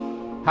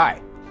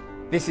Hi,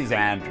 this is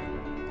Andrew,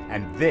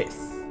 and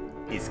this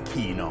is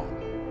Keen On,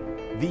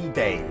 the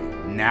daily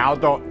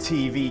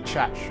now.tv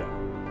chat show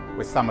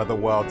with some of the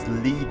world's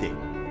leading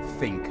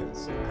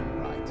thinkers and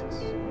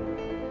writers.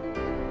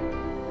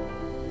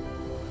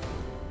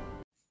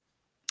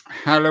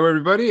 Hello,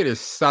 everybody. It is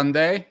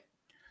Sunday,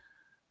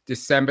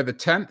 December the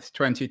 10th,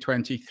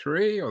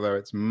 2023, although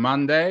it's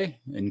Monday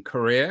in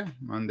Korea,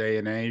 Monday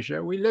in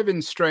Asia. We live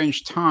in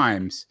strange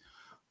times.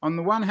 On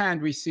the one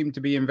hand, we seem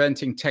to be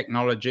inventing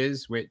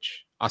technologies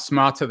which are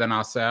smarter than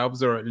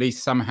ourselves, or at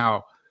least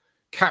somehow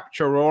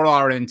capture all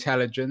our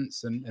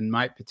intelligence and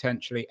might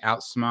potentially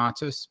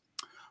outsmart us.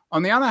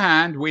 On the other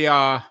hand, we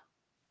are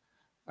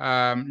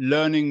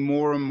learning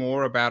more and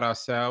more about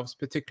ourselves,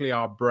 particularly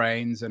our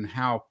brains, and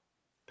how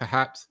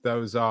perhaps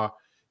those are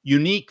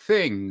unique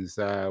things.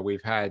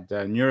 We've had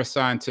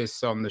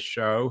neuroscientists on the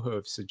show who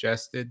have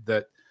suggested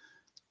that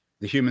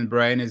the human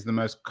brain is the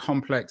most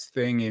complex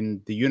thing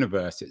in the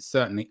universe. It's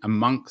certainly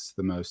amongst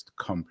the most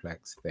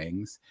complex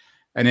things.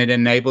 And it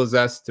enables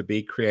us to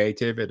be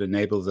creative. It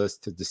enables us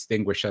to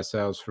distinguish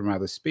ourselves from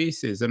other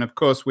species. And of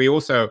course, we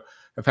also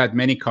have had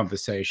many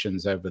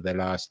conversations over the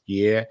last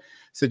year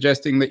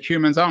suggesting that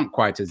humans aren't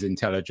quite as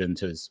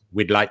intelligent as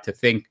we'd like to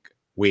think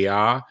we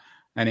are.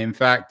 And in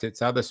fact,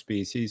 it's other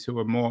species who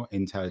are more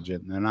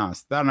intelligent than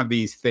us. None of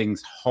these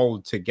things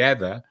hold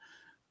together,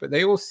 but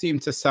they all seem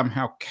to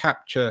somehow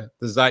capture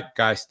the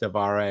zeitgeist of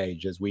our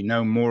age. As we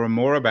know more and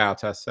more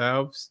about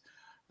ourselves,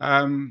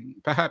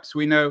 perhaps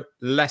we know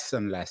less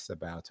and less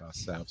about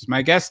ourselves.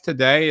 My guest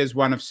today is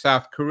one of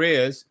South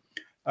Korea's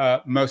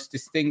most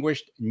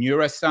distinguished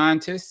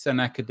neuroscientists and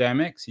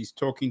academics. He's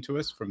talking to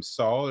us from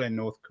Seoul in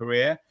North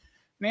Korea,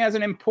 and he has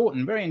an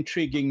important, very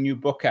intriguing new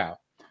book out.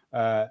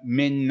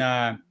 Min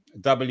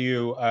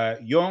W.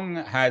 Jung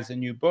has a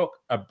new book,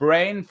 A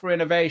Brain for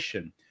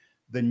Innovation: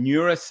 The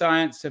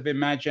Neuroscience of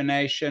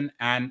Imagination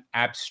and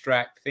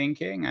Abstract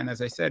Thinking. And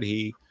as I said,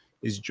 he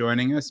is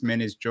joining us.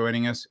 Min is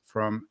joining us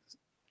from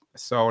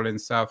Seoul in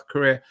South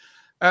Korea.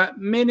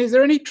 Min, is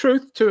there any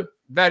truth to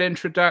that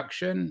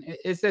introduction?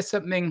 Is there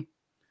something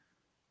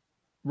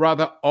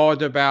rather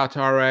odd about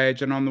our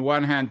age? And on the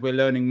one hand, we're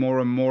learning more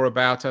and more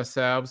about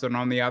ourselves, and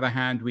on the other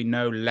hand, we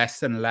know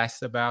less and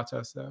less about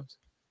ourselves.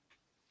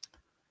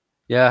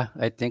 Yeah,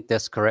 I think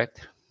that's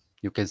correct.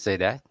 You can say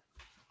that.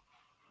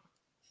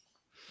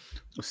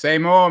 Say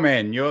more,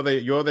 Min. You're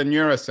the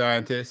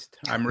neuroscientist.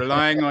 I'm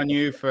relying on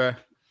you for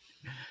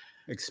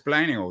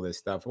explaining all this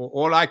stuff.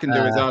 All I can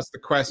do is ask the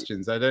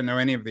questions. I don't know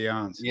any of the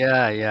answers.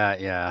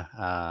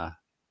 Yeah.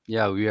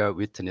 We are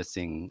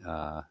witnessing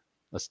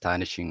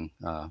astonishing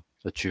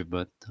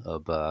achievement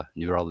of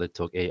neural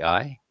network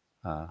AI,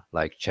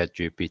 like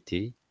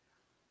ChatGPT,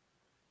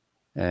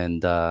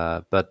 and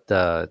but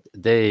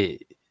they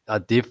are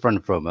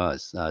different from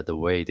us. The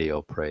way they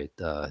operate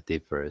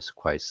differs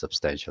quite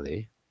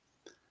substantially,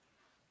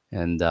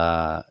 and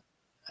I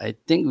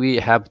think we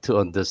have to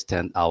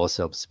understand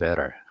ourselves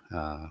better.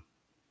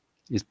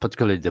 It's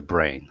particularly the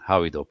brain,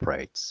 how it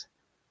operates,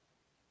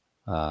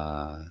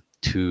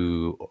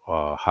 to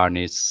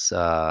harness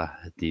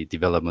the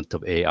development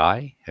of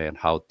AI and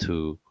how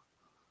to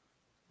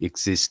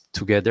exist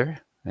together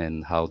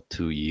and how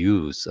to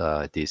use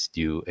this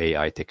new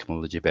AI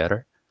technology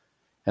better.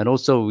 And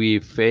also, we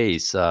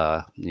face,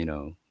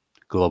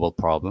 global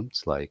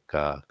problems like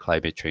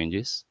climate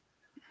changes,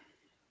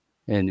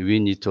 and we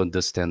need to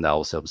understand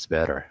ourselves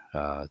better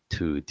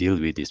to deal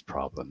with these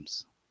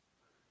problems.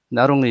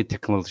 Not only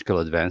technological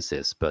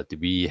advances, but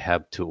we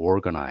have to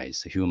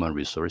organize human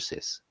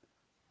resources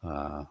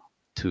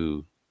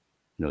to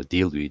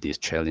deal with these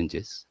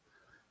challenges.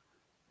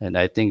 And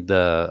I think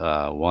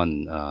the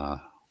one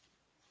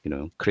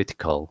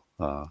critical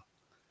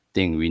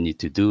thing we need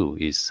to do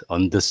is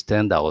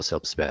understand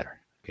ourselves better.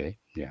 Okay,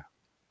 yeah.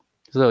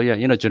 So yeah,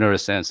 in a general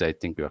sense, I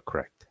think you are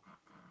correct.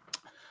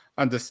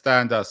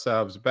 Understand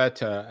ourselves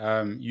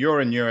better.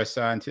 You're a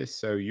neuroscientist,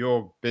 so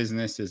your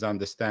business is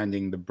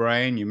understanding the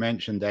brain. You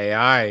mentioned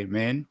AI,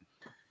 Min.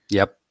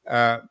 Yep.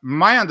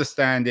 My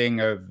understanding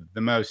of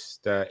the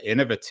most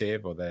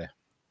innovative or the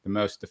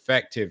most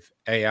effective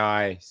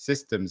AI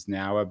systems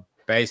now are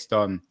based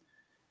on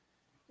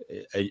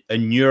a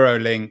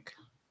Neuralink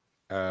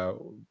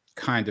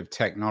kind of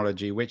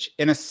technology, which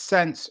in a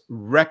sense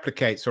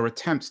replicates or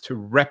attempts to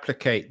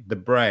replicate the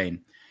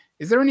brain.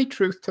 Is there any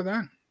truth to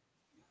that?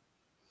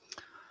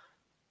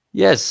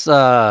 Yes,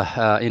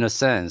 in a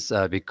sense,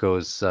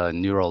 because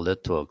neural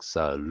networks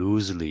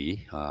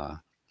loosely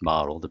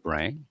model the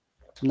brain,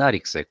 not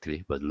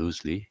exactly, but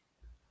loosely.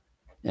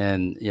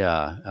 And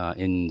yeah,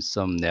 in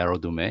some narrow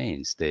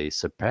domains, they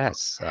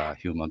surpass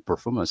human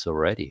performance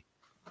already.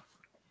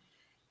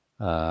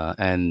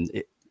 And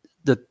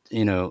the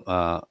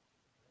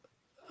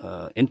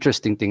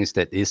interesting thing is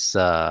that it's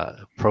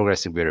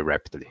progressing very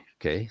rapidly.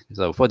 Okay,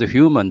 so for the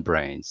human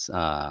brains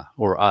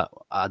or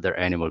other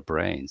animal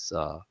brains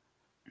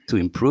to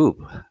improve,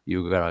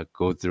 you gotta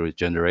go through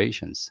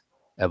generations,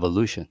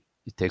 evolution.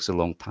 It takes a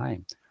long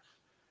time.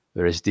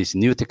 Whereas these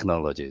new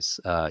technologies,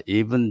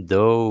 even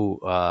though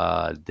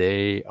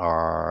they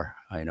are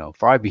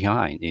far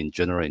behind in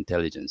general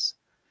intelligence.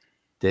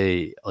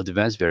 They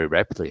advance very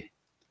rapidly.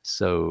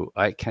 So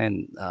I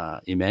can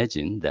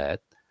imagine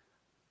that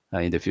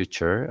in the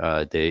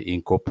future they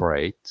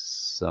incorporate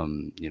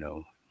some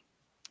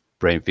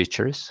brain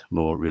features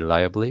more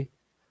reliably,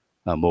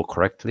 more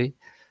correctly,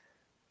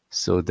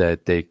 so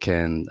that they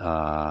can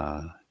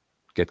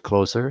get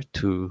closer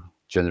to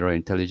general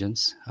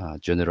intelligence,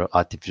 general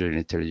artificial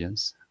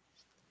intelligence.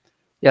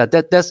 Yeah,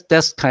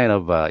 that's kind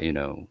of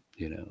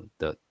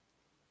the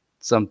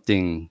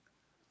something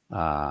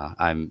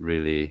I'm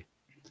really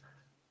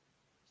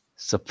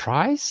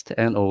surprised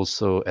and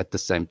also at the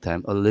same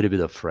time a little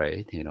bit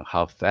afraid.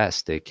 How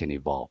fast they can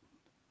evolve.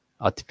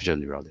 Artificial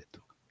neural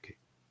network. Okay.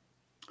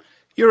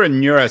 You're a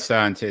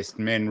neuroscientist,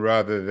 Min,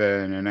 rather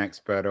than an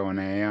expert on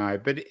AI.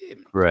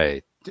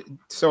 Right.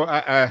 So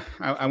I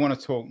want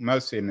to talk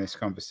mostly in this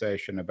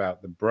conversation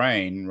about the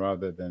brain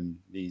rather than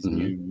these Hmm.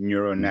 new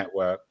neural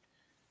network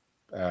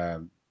uh,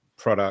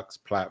 products,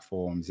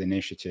 platforms,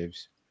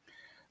 initiatives.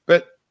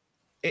 But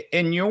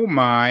in your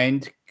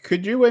mind,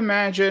 could you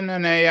imagine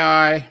an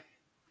AI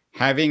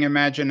having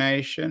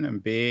imagination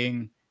and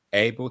being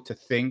able to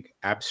think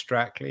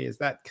abstractly? Is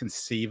that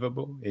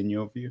conceivable in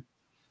your view?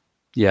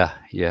 Yeah.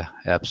 Yeah.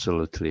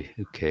 Absolutely.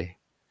 Okay.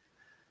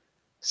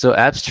 So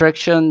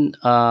abstraction,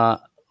 as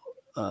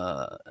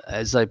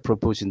I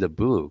propose in the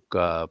book,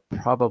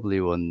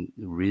 probably one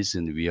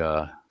reason we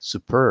are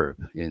superb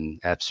in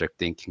abstract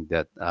thinking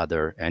that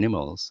other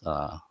animals.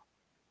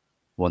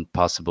 One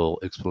possible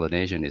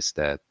explanation is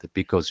that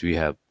because we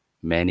have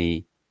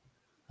many,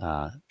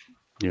 uh,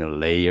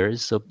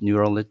 layers of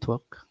neural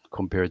network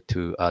compared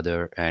to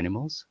other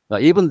animals.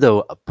 Even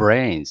though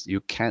brains, you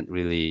can't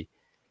really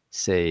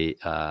say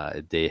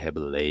they have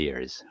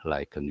layers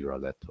like a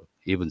neural network.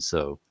 Even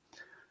so,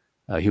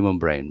 human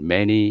brain,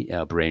 many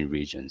brain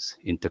regions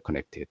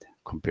interconnected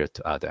compared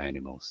to other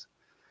animals.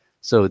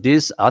 So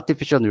this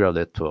artificial neural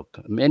network,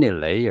 many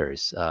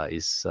layers,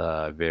 is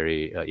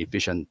very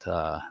efficient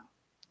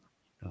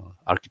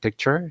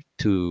architecture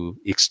to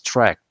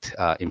extract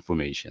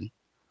information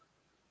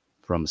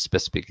from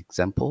specific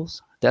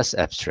examples. That's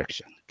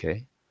abstraction.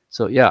 Okay.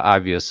 So yeah,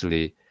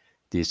 obviously,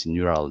 these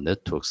neural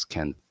networks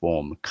can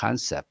form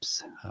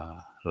concepts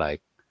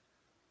like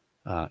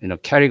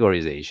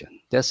categorization.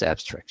 That's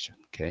abstraction.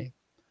 Okay.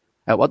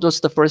 And what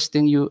was the first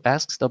thing you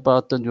asked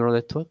about the neural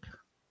network?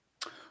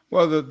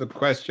 Well, the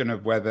question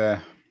of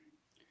whether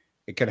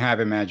it can have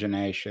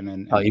imagination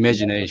and be able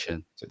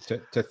Imagination.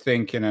 to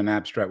think in an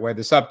abstract way.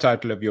 The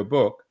subtitle of your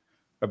book,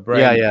 A Yeah,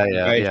 Brain yeah, for yeah,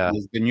 Innovation, yeah.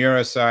 is the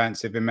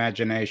neuroscience of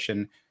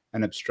imagination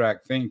and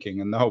abstract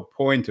thinking. And the whole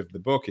point of the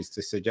book is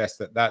to suggest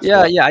that that's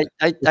Yeah, what yeah.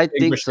 I think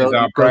distinguishes so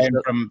our because brain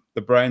from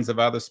the brains of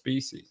other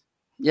species.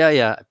 yeah,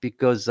 yeah,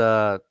 because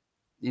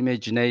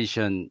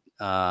imagination,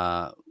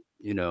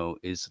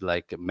 is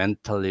like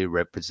mentally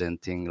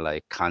representing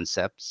like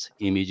concepts,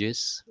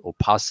 images, or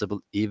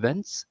possible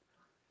events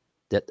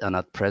that are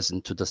not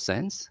present to the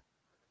sense.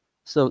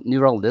 So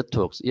neural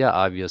networks, yeah,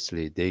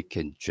 obviously they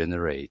can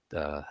generate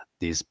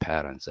these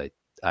patterns.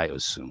 I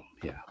assume,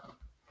 yeah,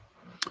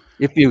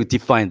 if you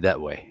define that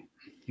way,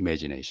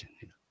 imagination.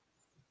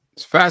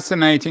 It's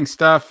fascinating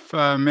stuff,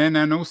 Min,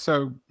 and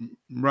also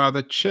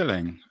rather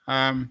chilling.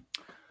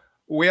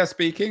 We are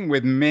speaking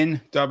with Min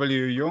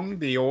W. Jung,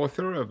 the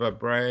author of A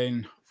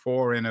Brain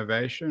for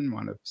Innovation,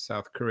 one of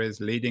South Korea's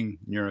leading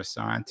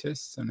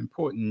neuroscientists, an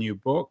important new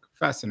book,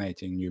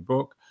 fascinating new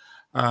book,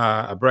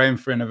 A Brain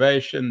for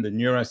Innovation, the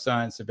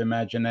Neuroscience of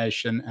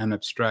Imagination and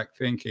Abstract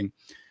Thinking.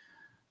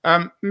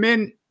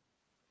 Min,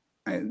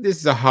 this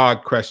is a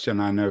hard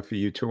question, I know, for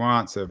you to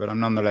answer, but I'm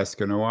nonetheless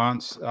going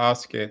to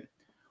ask it.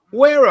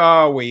 Where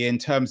are we in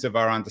terms of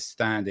our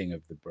understanding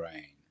of the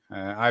brain?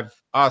 I've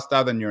asked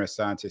other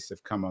neuroscientists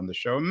who've come on the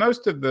show, and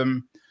most of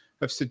them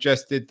have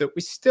suggested that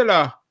we still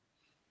are,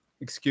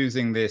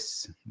 excusing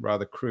this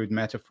rather crude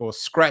metaphor,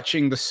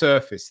 scratching the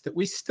surface, that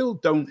we still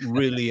don't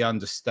really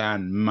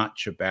understand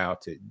much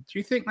about it. Do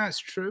you think that's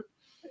true?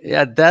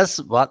 Yeah,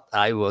 that's what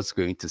I was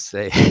going to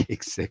say.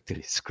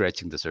 Exactly,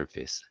 scratching the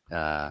surface.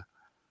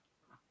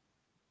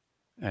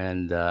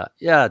 And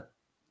yeah,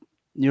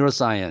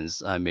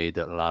 neuroscience I made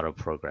a lot of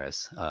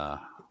progress,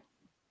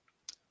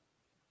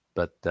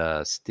 but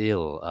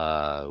still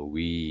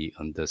we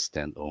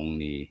understand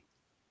only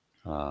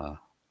uh,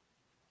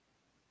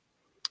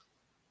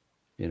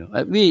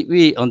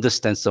 we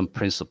understand some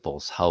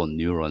principles how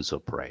neurons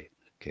operate.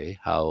 Okay,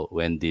 how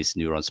when these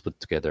neurons put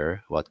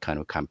together, what kind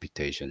of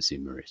computations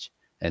emerge,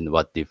 and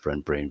what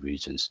different brain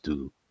regions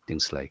do,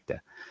 things like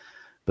that.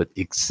 But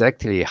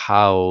exactly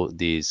how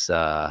these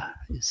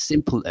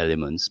simple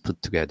elements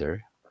put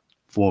together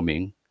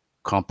forming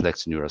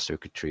complex neural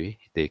circuitry,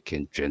 they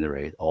can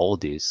generate all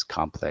these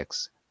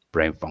complex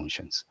brain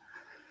functions.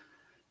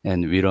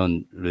 And we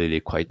don't really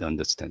quite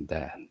understand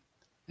that.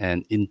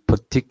 And in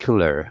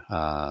particular,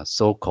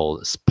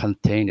 so-called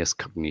spontaneous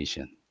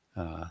cognition,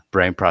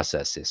 brain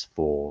processes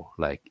for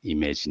like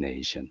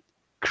imagination,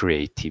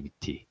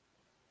 creativity,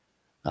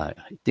 uh,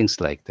 things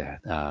like that.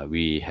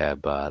 We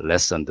have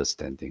less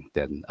understanding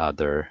than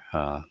other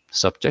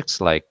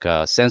subjects like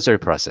sensory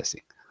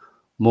processing,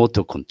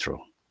 motor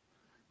control.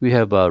 We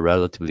have a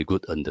relatively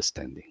good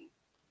understanding.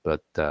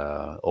 But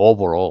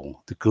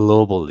overall,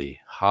 globally,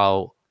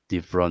 how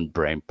different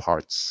brain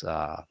parts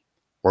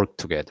work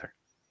together,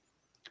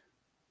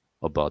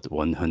 about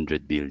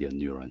 100 billion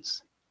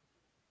neurons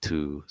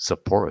to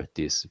support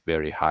these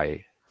very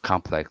high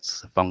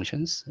complex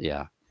functions.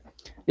 Yeah.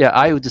 Yeah,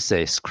 I would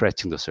say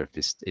scratching the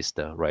surface is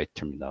the right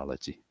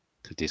terminology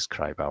to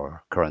describe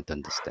our current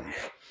understanding.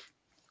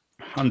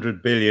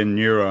 100 billion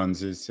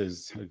neurons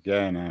is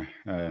again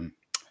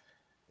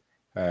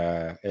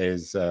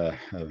is I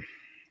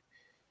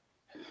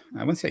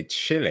wouldn't say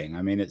chilling.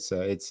 I mean, it's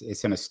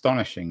an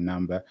astonishing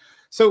number.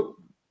 So,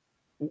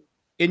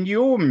 in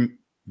your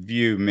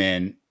view,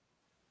 Min,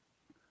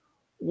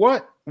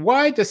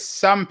 why do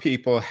some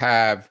people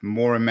have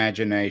more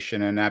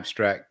imagination and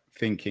abstract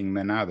thinking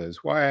than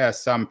others? Why are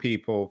some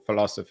people,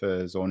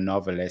 philosophers or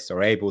novelists,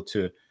 are able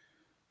to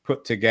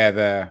put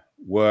together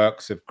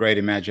works of great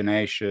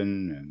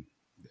imagination and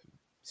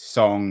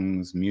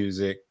songs,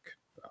 music,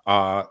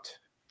 art,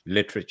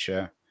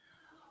 literature,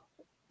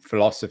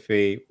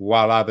 philosophy,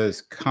 while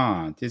others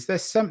can't? Is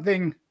this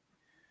something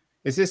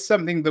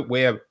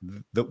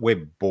that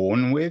we're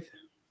born with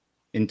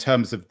in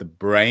terms of the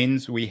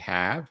brains we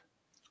have?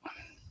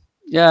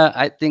 Yeah,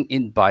 I think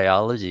in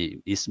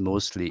biology it's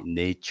mostly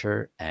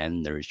nature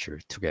and nurture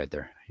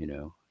together.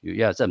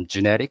 Yeah, some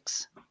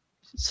genetics.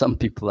 Some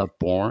people are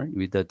born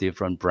with the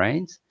different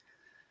brains,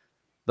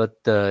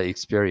 but the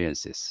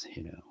experiences,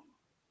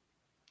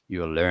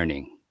 you're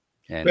learning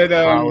and But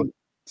how.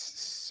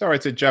 sorry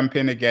to jump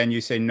in again.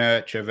 You say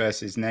nurture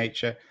versus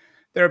nature.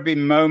 There have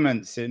been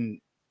moments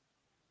in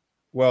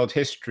world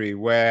history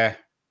where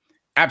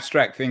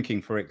abstract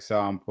thinking, for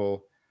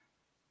example,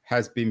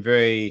 has been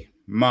very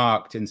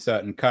marked in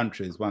certain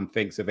countries. One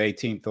thinks of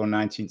 18th or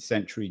 19th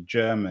century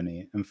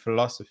Germany and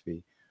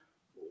philosophy.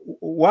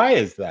 Why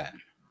is that?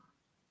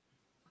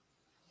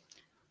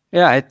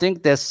 Yeah, I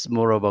think that's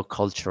more of a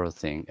cultural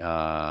thing.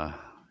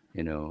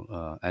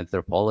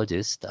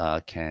 Anthropologists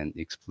can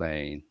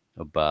explain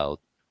about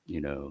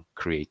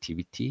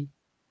creativity,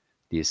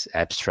 this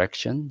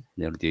abstraction,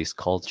 this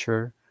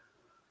culture.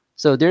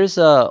 So there's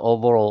a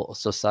overall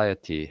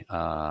society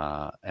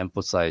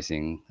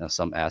emphasizing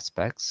some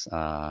aspects.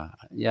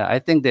 Yeah, I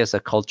think there's a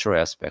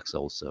cultural aspects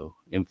also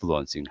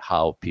influencing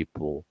how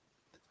people.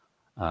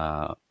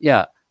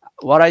 Yeah,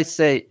 what I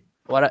say,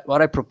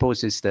 what I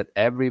propose is that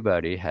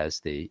everybody has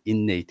the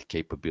innate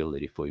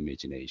capability for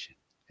imagination.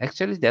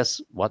 Actually,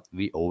 that's what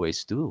we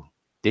always do,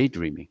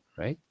 daydreaming,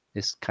 right?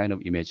 This kind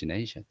of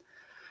imagination.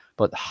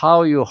 But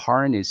how you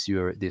harness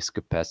your this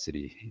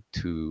capacity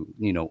to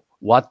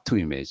what to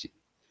imagine,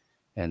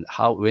 and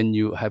how when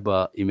you have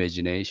a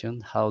imagination,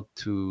 how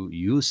to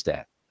use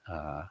that,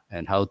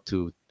 and how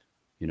to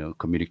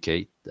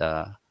communicate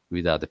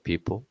with other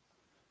people,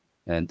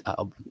 and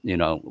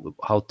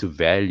how to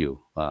value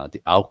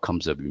the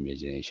outcomes of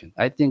imagination.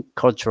 I think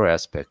cultural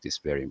aspect is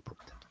very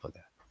important for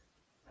that.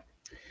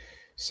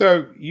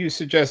 So you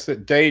suggest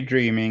that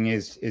daydreaming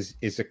is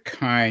a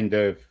kind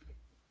of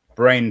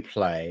brain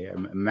play, a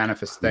Hmm.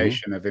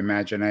 manifestation of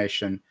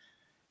imagination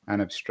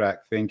and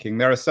abstract thinking.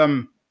 There are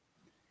some,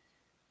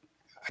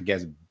 I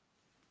guess,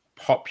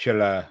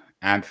 popular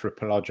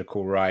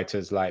anthropological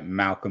writers like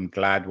Malcolm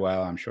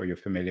Gladwell, I'm sure you're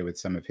familiar with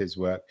some of his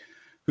work,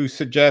 who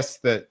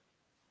suggest that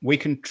we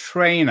can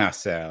train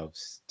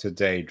ourselves to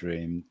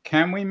daydream.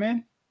 Can we,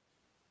 Min?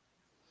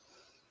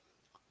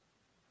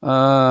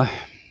 uh,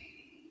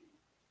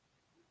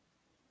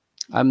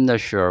 I'm not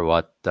sure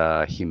what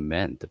he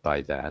meant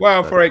by that,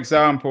 Well, but for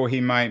example,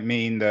 he might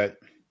mean that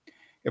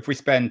if we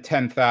spend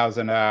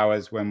 10,000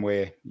 hours when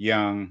we're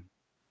young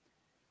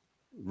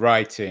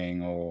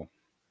writing or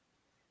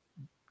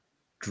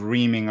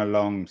dreaming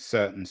along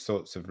certain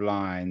sorts of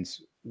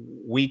lines,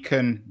 we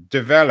can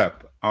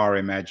develop our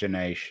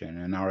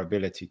imagination and our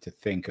ability to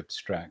think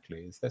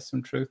abstractly. Is there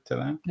some truth to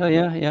that? yeah,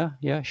 yeah, yeah,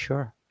 yeah,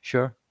 sure,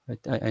 sure.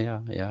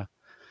 Yeah, yeah.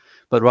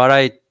 But what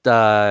I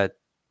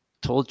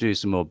told you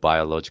is more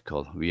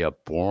biological. We are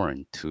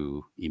born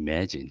to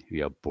imagine.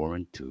 We are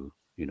born to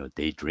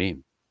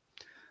daydream.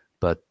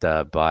 But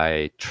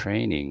by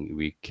training,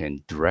 we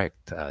can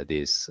direct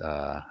this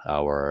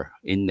our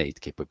innate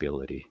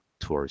capability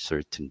towards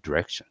certain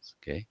directions.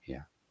 Okay,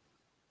 yeah.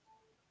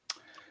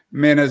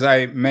 Min, as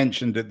I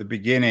mentioned at the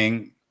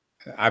beginning,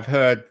 I've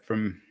heard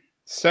from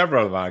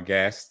several of our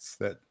guests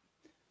that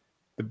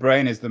the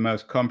brain is the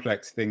most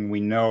complex thing we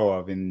know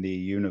of in the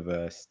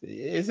universe.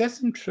 Is there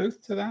some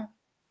truth to that?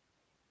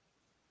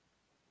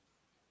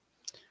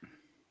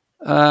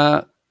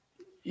 Uh,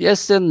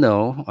 yes and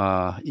no.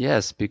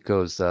 Yes,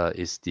 because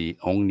it's the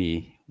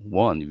only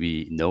one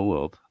we know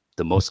of,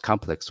 the most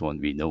complex one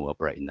we know of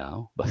right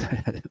now. But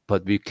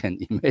but we can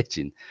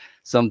imagine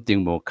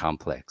something more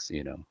complex,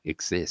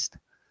 exist.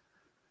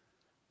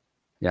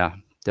 Yeah,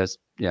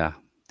 yeah,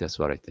 that's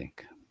what I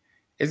think.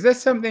 Is there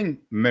something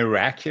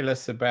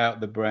miraculous about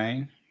the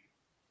brain?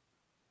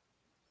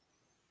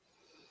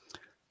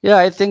 Yeah,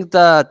 I think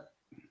that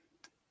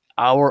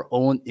our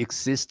own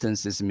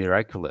existence is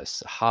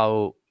miraculous.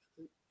 How,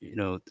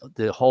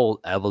 the whole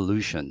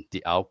evolution,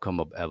 the outcome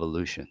of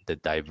evolution, the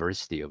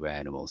diversity of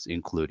animals,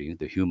 including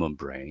the human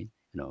brain,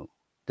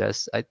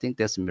 that's I think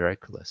that's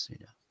miraculous.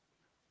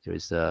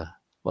 There's a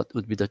what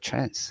would be the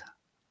chance?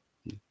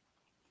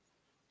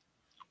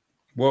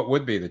 What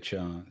would be the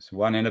chance?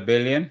 One in a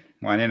billion?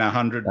 One in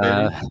 100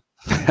 billion?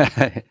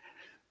 Uh,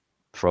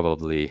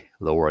 Probably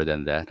lower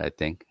than that. I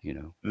think.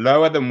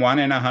 Lower than one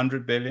in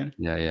 100 billion?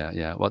 Yeah, yeah,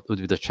 yeah. What would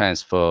be the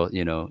chance for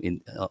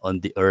in on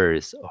the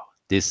Earth?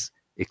 This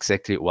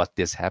exactly what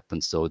this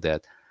happened, so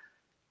that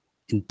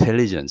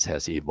intelligence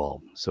has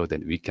evolved, so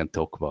that we can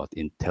talk about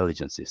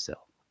intelligence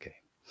itself. Okay.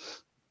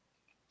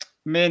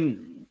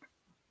 Min,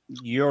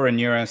 you're a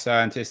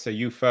neuroscientist, so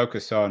you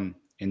focus on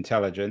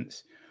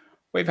intelligence.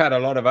 We've had a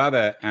lot of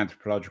other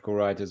anthropological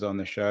writers on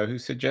the show who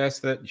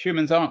suggest that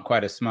humans aren't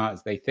quite as smart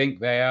as they think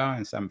they are.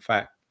 And some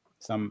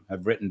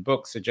have written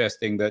books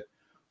suggesting that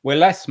we're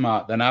less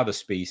smart than other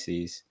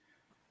species.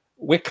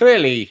 We're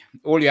clearly,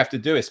 all you have to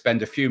do is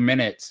spend a few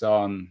minutes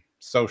on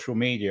social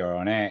media,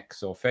 on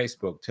X or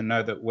Facebook, to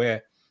know that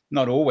we're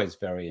not always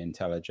very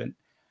intelligent.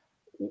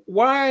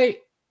 Why,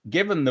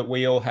 given that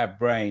we all have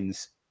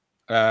brains,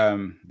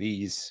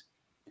 these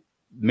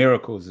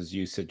miracles, as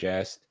you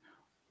suggest,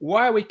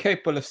 why are we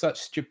capable of such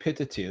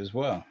stupidity as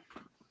well?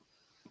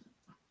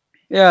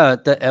 Yeah,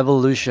 the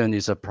evolution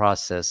is a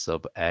process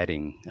of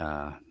adding,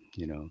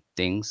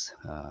 things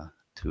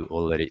to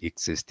already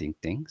existing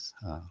things.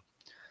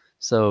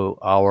 So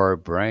our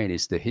brain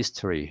is the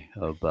history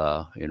of,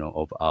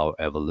 of our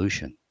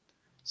evolution.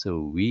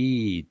 So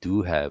we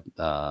do have,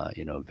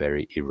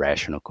 very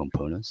irrational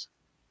components,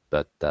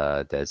 but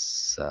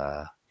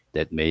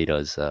that made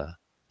us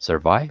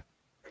survive,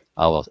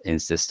 our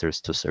ancestors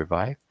to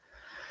survive.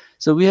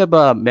 So we have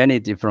many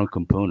different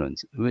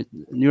components.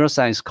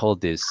 Neuroscience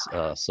called this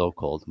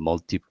so-called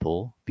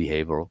multiple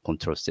behavioral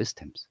control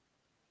systems.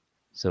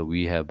 So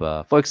we have,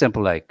 for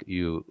example, like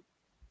you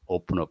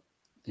open up,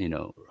 you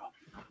know,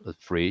 a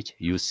fridge,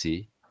 you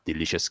see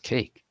delicious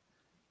cake,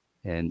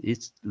 and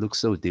it looks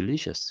so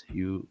delicious.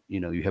 You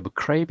have a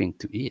craving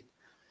to eat,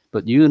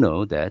 but you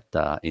know that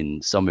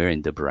in somewhere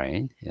in the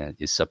brain,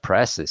 it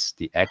suppresses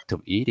the act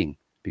of eating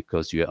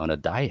because you are on a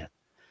diet.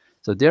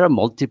 So there are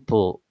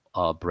multiple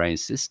brain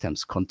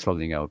systems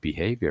controlling our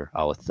behavior,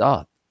 our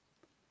thought,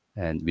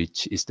 and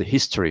which is the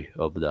history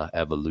of the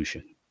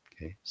evolution.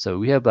 Okay, so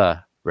we have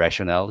a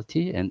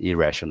rationality and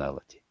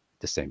irrationality at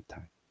the same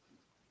time.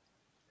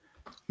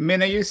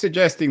 Min, are you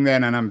suggesting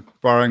then, and I'm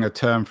borrowing a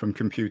term from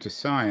computer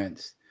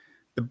science,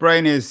 the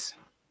brain is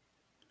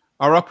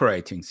our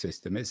operating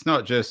system? It's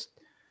not just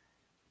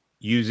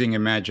using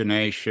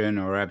imagination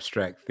or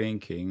abstract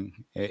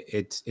thinking.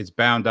 It's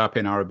bound up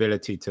in our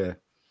ability to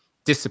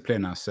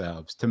discipline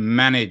ourselves, to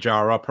manage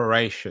our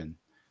operation,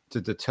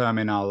 to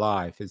determine our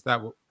life. Is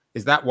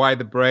that why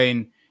the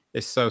brain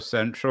is so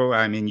central?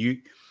 I mean,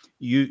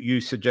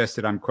 you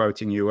suggested, I'm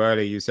quoting you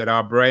earlier, you said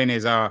our brain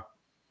is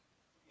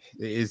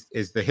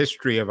the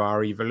history of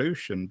our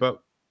evolution,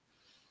 but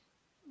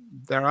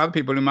there are other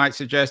people who might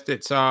suggest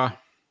it's our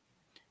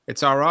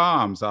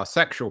arms, our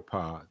sexual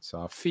parts,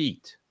 our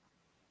feet,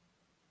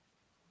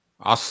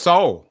 our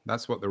soul.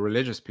 That's what the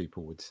religious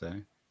people would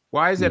say.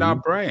 Why is it our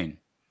Hmm. brain?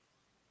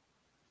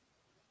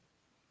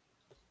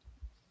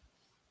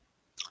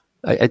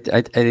 I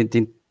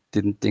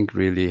didn't think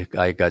really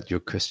I got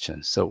your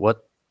question. So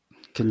what?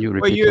 Can you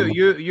Well, repeat you one more?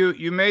 you you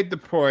you made the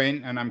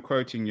point, and I'm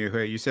quoting you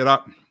here. You said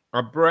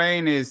our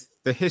brain is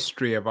the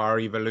history of our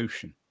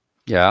evolution,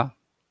 Yeah.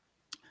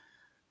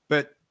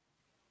 but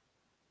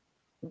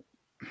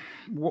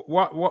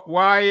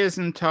why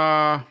isn't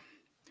the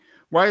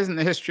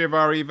history of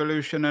our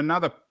evolution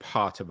another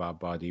part of our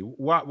body?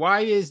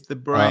 Why is the Oh,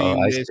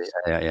 brain I this see.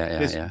 Yeah, yeah, yeah,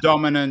 this yeah.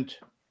 dominant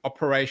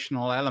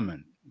operational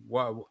element?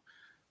 Why,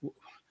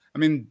 I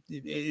mean,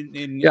 in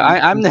in Yeah,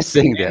 in, I'm not in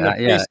saying that. in the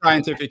Yeah.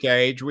 pre-scientific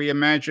age, we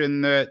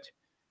imagine that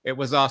it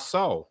was our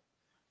soul.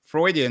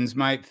 Freudians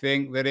might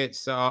think that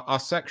it's our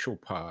sexual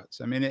parts.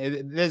 I mean,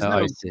 there's Oh,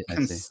 I no see. I see.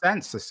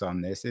 consensus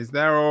on this, is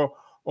there?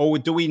 Or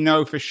do we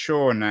know for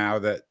sure now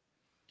that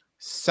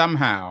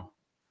somehow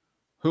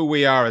who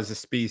we are as a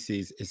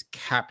species is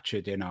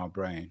captured in our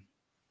brain?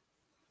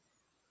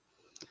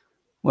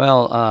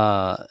 Well,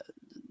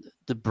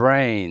 the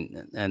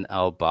brain and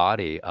our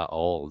body are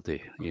all the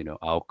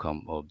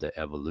outcome of the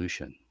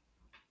evolution.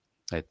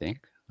 I think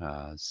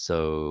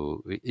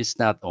so. It's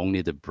not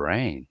only the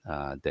brain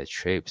that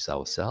shapes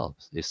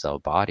ourselves; it's our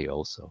body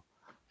also,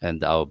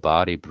 and our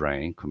body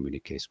brain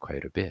communicates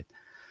quite a bit.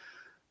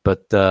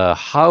 But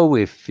how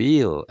we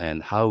feel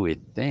and how we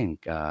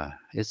think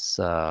is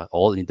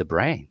all in the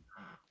brain.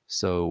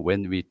 So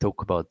when we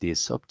talk about these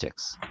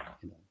subjects,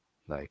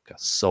 like a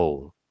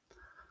soul,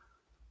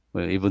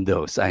 well, even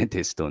though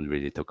scientists don't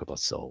really talk about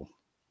soul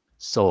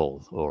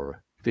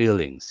or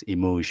feelings,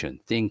 emotion,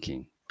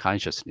 thinking,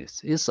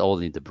 consciousness, it's all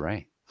in the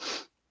brain.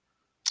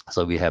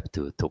 So we have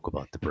to talk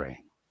about the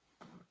brain.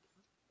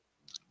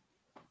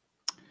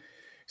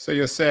 So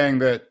you're saying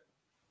that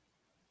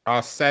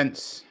our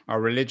sense,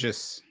 our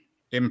religious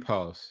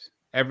impulse,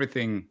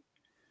 everything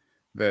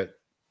that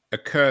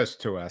occurs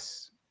to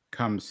us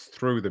comes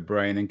through the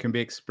brain and can be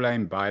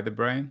explained by the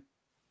brain?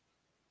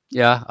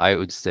 Yeah, I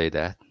would say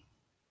that.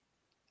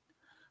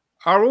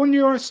 Are all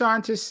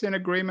neuroscientists in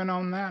agreement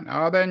on that?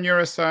 Are there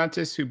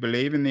neuroscientists who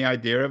believe in the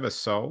idea of a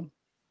soul?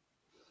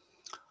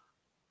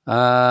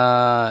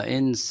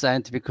 In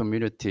scientific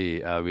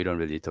community, we don't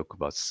really talk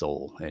about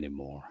soul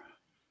anymore.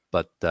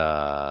 But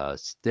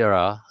there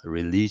are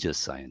religious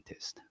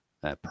scientists.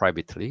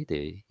 Privately,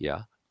 they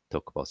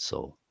talk about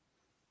soul.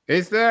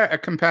 Is there a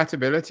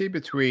compatibility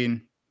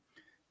between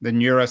the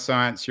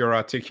neuroscience you're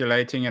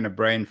articulating in A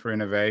Brain for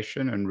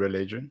Innovation and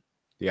religion?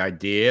 The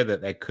idea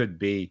that there could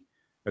be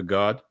a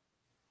God?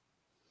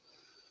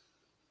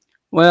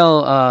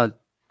 Well,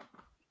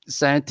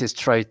 scientists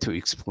try to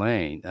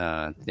explain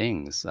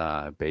things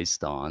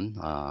based on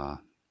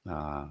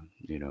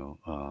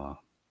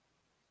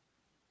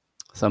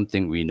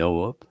something we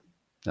know of.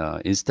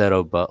 Instead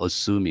of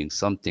assuming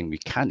something we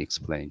can't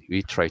explain,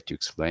 we try to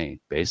explain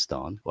based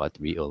on what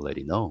we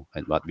already know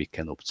and what we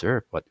can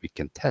observe, what we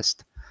can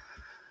test.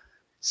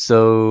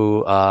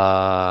 So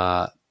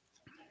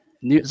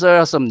there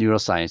are some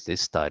neuroscientists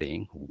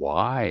studying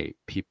why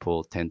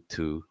people tend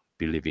to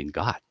believe in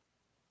God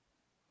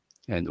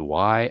and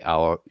why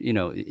our,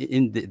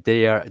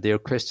 their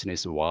question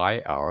is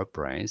why our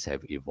brains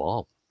have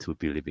evolved to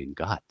believe in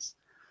gods.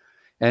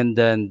 And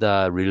then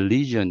the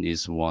religion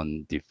is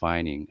one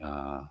defining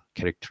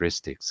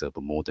characteristics of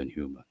a modern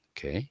human.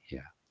 Okay,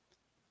 yeah,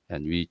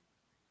 and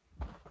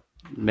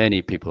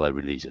many people are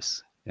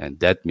religious, and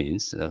that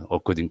means,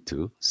 according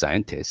to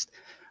scientists,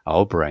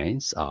 our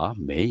brains are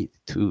made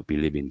to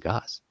believe in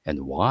God.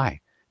 And why?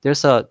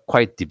 There's a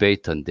quite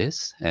debate on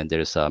this, and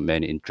there's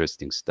many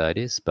interesting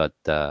studies, but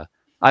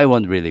I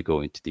won't really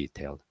go into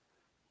detail.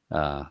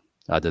 Uh,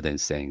 Other than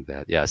saying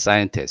that, yeah,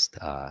 scientists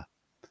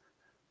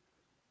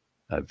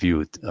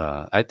viewed.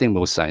 I think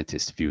most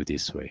scientists view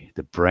this way: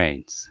 the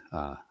brains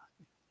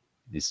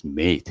is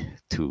made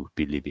to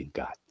believe in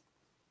God.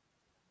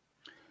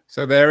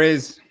 So there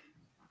is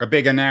a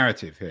bigger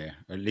narrative here,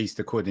 at least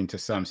according to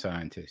some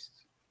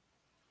scientists,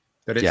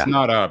 that it's Yeah,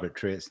 not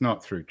arbitrary, it's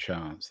not through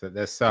chance, that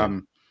yeah.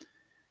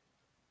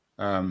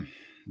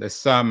 there's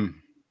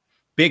some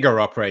bigger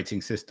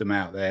operating system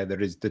out there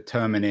that is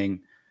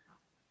determining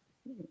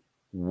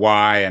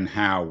why and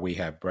how we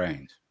have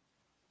brains.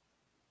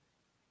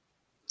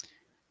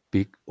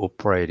 Big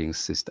operating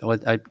system. Well,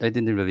 I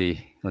didn't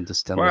really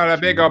understand Well, a what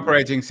you big mean.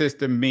 operating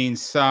system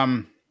means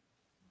some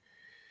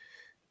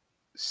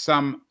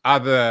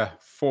other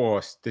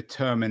force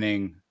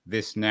determining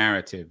this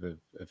narrative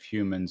of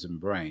humans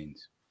and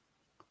brains.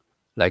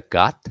 Like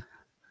God?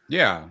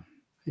 Yeah,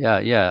 Yeah,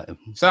 yeah.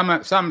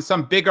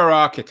 some bigger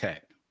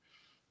architect.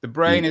 The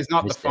brain is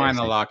not I the see, I see.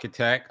 final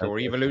architect, or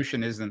Okay,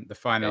 evolution isn't the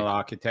okay. final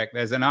architect.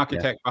 There's an Yeah,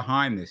 architect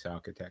behind this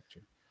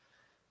architecture.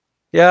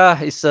 yeah.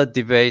 It's a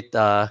debate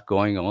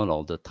going on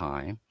all the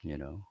time.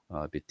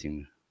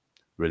 Between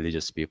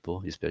religious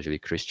people, especially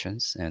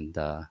Christians, and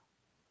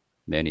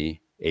many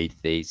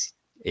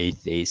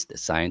atheist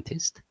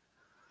scientists.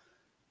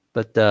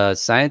 But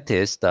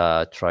scientists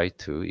try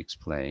to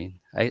explain,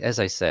 as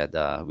I said,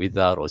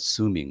 without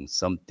assuming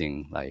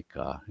something like,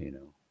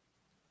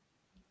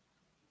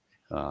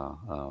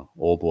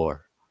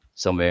 over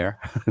somewhere,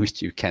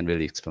 which you can't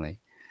really explain.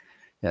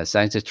 Yeah,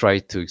 scientists try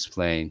to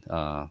explain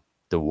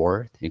the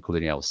world,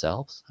 including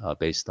ourselves,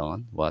 based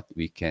on what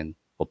we can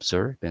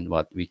observe and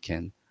what we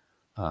can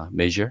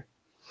measure.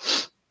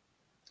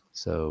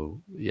 So,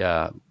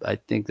 yeah, I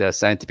think the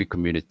scientific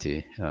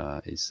community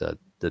is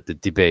the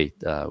debate.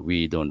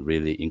 We don't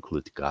really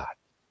include God.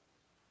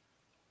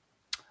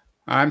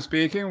 I'm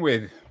speaking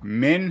with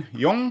Min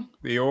Jung,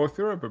 the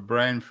author of A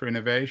Brain for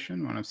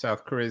Innovation, one of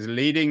South Korea's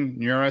leading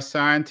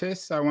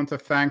neuroscientists. I want to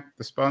thank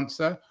the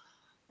sponsor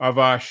of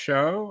our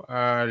show,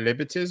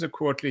 Liberties, a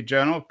quarterly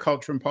journal of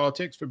culture and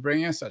politics, for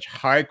bringing us such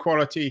high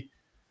quality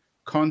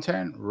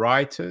content,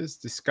 writers,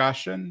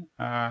 discussion,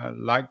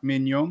 like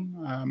Min Jung.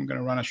 I'm going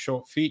to run a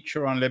short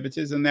feature on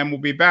Liberties, and then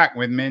we'll be back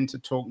with Min to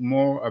talk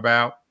more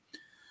about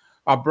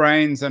our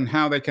brains and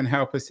how they can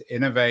help us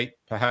innovate,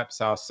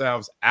 perhaps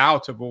ourselves,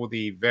 out of all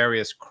the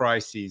various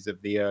crises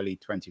of the early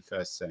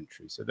 21st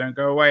century. So don't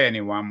go away,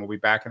 anyone. We'll be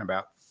back in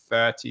about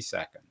 30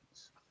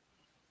 seconds.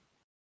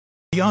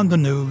 Beyond the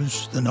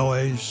news, the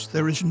noise,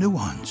 there is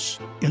nuance,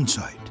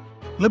 insight.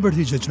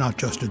 Liberties is not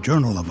just a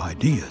journal of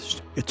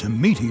ideas, it's a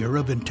meteor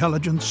of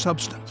intelligent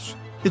substance.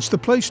 It's the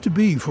place to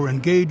be for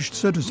engaged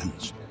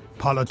citizens.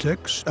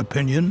 Politics,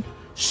 opinion,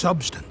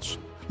 substance.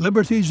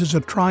 Liberties is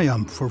a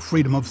triumph for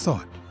freedom of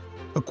thought.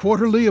 A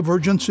quarterly of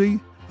urgency,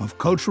 of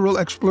cultural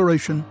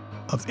exploration,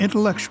 of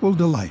intellectual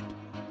delight,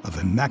 of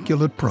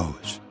immaculate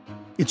prose.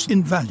 It's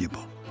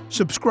invaluable.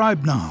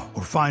 Subscribe now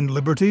or find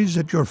Liberties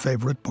at your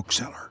favorite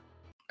bookseller.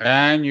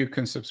 And you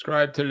can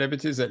subscribe to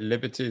Liberties at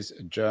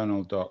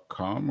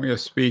libertiesjournal.com. We are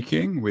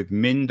speaking with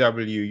Min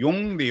W.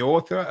 Jung, the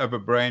author of A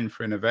Brain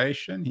for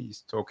Innovation.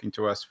 He's talking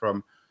to us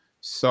from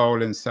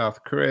Seoul in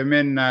South Korea.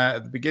 Min,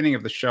 at the beginning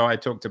of the show, I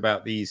talked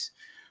about these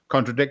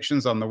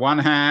contradictions. On the one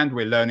hand,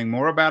 we're learning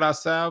more about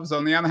ourselves.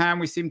 On the other hand,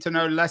 we seem to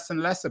know less and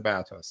less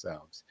about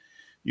ourselves.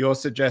 You're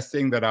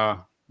suggesting that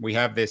we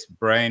have this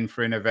brain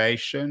for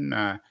innovation.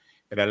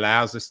 It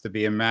allows us to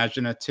be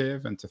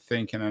imaginative and to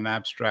think in an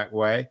abstract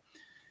way.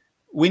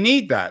 We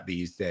need that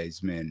these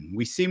days, Min.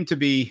 We seem to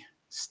be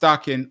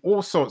stuck in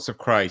all sorts of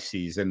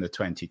crises in the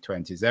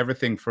 2020s,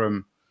 everything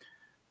from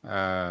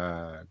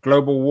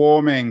global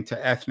warming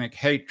to ethnic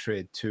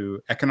hatred to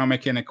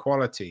economic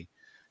inequality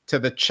to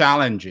the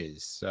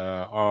challenges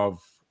of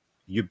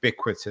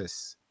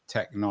ubiquitous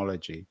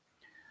technology.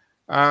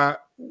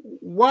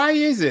 Why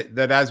is it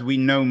that as we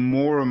know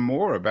more and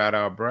more about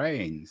our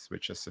brains,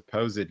 which are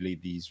supposedly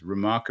these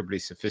remarkably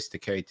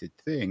sophisticated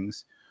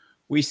things,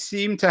 we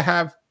seem to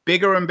have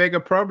bigger and bigger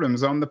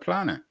problems on the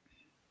planet?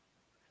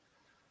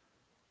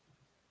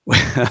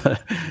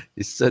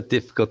 It's a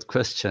difficult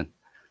question.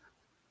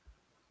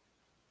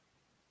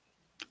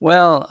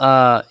 Well,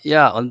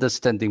 yeah,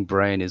 understanding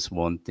brain is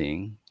one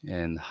thing,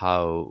 and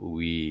how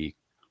we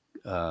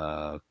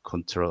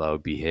control our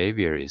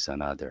behavior is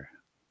another.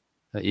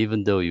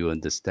 Even though you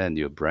understand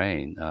your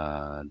brain,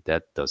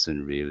 that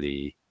doesn't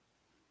really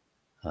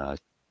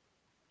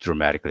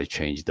dramatically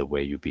change the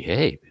way you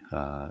behave.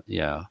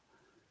 Yeah,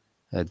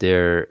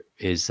 there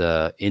is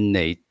a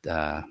innate,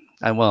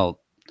 and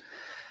well,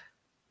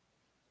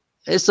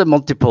 it's a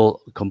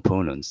multiple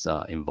components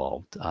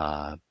involved,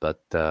 but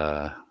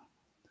the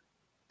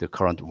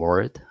current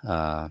world,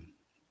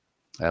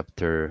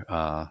 after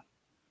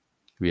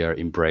we are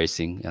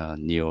embracing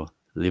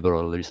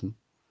neoliberalism,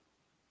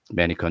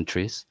 many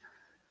countries,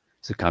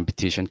 so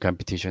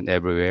competition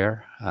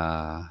everywhere.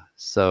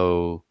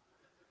 So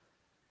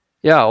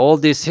yeah, all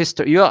this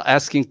history, you are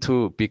asking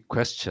two big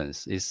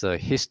questions. It's a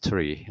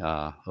history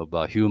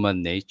about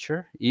human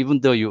nature. Even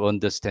though you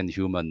understand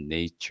human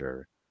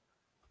nature,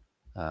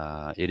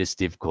 it is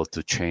difficult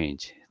to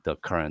change the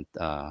current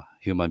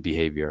human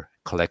behavior,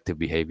 collective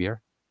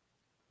behavior.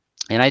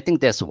 And I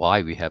think that's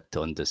why we have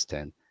to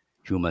understand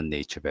human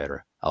nature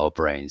better, our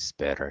brains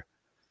better,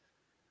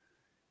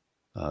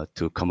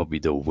 to come up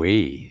with a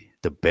way,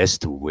 the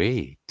best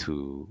way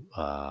to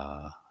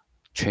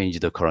change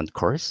the current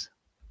course,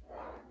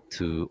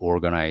 to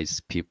organize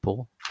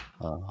people,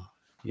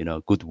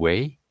 good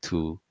way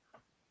to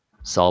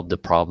solve the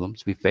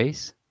problems we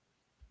face.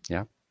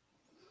 Yeah.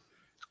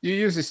 You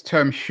use this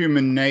term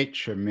human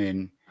nature,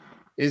 Min.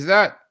 Is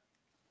that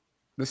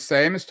the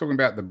same as talking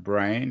about the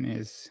brain?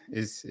 Is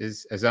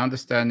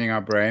understanding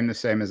our brain the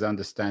same as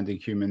understanding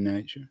human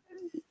nature?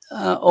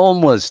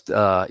 Almost,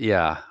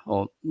 yeah.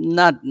 Oh,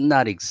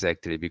 not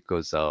exactly,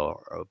 because our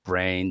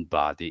brain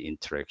body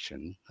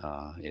interaction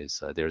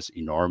is there's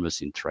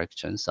enormous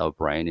interactions. Our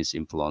brain is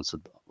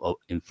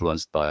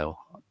influenced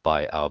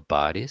by our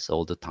bodies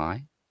all the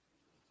time.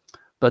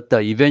 But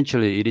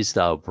eventually, it is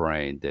our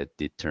brain that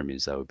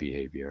determines our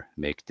behavior,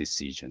 make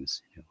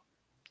decisions.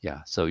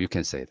 Yeah, so you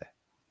can say that.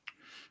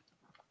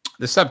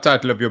 The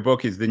subtitle of your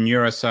book is The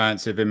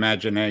Neuroscience of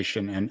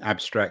Imagination and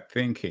Abstract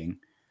Thinking.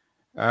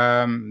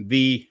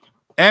 The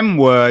M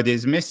word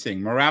is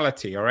missing,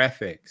 morality or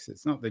ethics.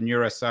 It's not the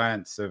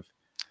neuroscience of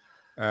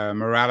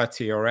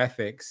morality or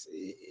ethics.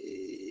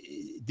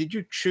 Did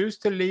you choose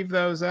to leave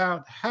those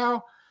out?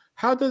 How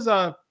does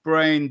our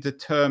brain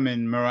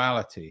determine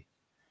morality?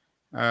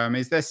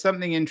 Is there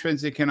something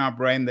intrinsic in our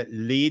brain that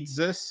leads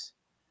us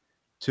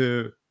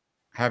to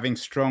having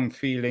strong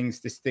feelings,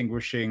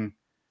 distinguishing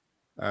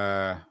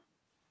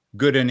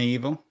good and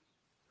evil?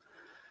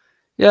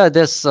 Yeah,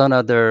 that's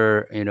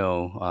another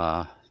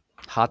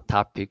hot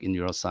topic in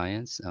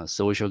neuroscience,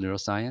 social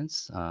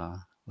neuroscience,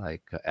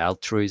 like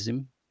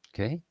altruism.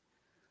 Okay,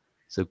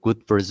 so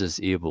good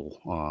versus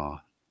evil.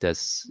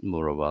 That's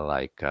more of a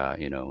like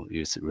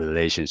its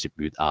relationship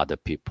with other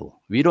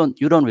people. You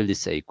don't really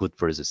say good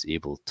versus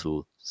evil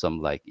to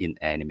some like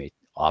inanimate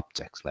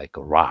objects like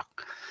a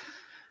rock.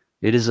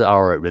 It is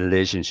our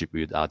relationship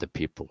with other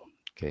people.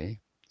 Okay,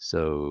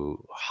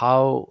 so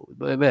how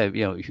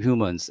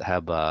humans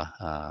have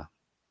a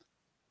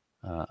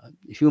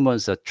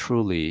humans are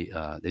truly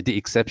the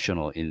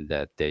exceptional in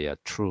that they are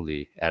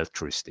truly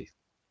altruistic.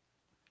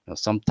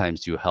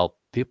 Sometimes you help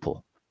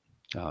people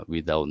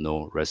without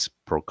no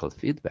reciprocal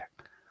feedback.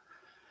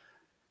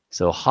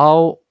 So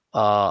how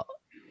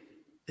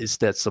is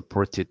that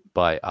supported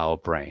by our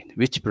brain?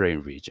 Which brain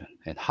region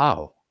and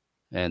how?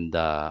 And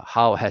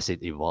how has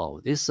it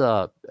evolved? It's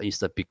a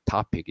big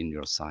topic in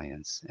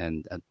neuroscience,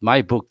 and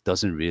my book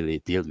doesn't really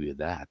deal with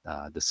that.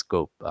 The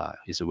scope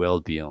is well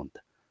beyond.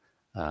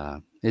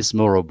 It's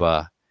more of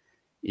a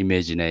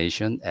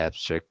imagination,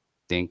 abstract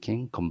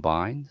thinking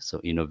combined, so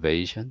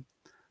innovation.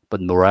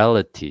 But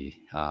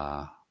morality,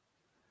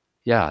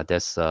 yeah,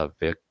 that's a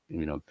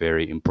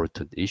very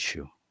important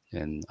issue,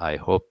 and I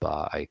hope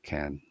I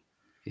can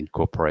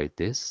incorporate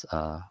this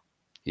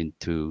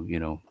into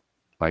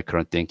my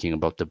current thinking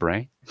about the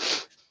brain.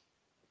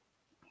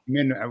 I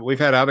mean, we've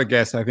had other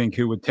guests, I think,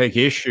 who would take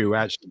issue,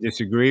 actually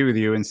disagree with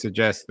you, and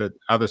suggest that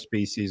other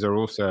species are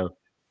also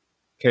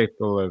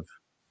capable of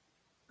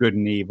good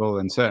and evil,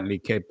 and certainly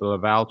capable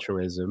of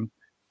altruism.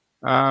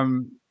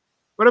 Um,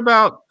 What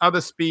about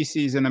other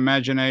species in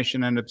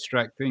imagination and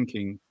abstract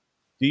thinking?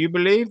 Do you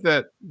believe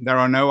that there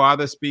are no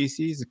other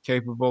species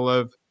capable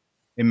of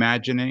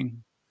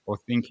imagining or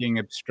thinking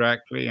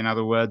abstractly? In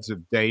other words,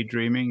 of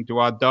daydreaming? Do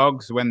our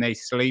dogs, when they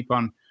sleep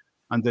on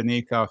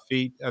underneath our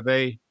feet,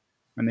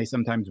 when they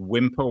sometimes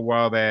whimper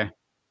while they're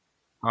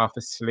half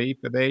asleep,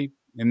 are they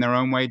in their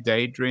own way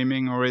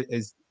daydreaming, or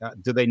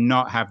do they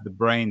not have the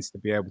brains to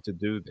be able to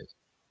do this?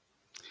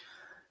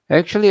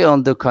 Actually,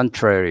 on the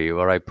contrary,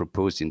 what I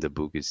propose in the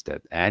book is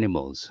that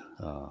animals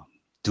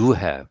do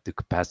have the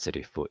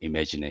capacity for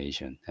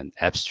imagination and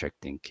abstract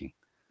thinking.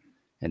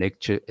 And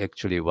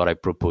actually, what I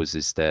propose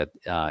is that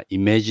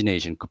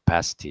imagination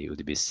capacity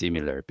would be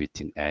similar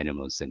between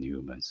animals and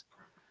humans.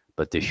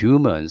 But the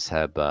humans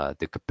have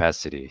the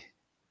capacity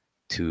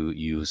to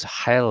use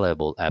high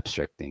level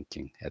abstract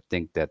thinking. I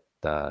think that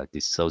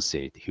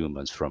dissociate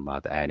humans from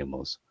other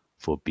animals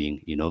for being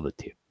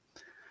innovative.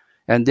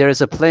 And there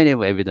is a plenty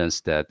of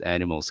evidence that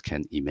animals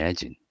can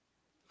imagine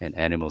and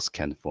animals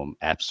can form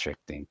abstract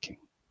thinking.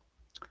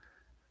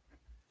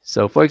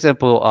 So, for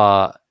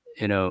example,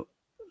 you know,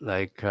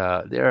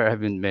 there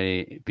have been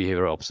many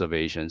behavioral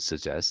observations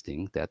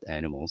suggesting that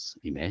animals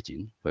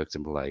imagine. For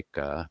example,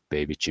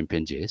 baby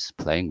chimpanzees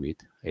playing with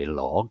a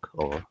log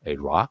or a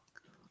rock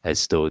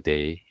as though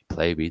they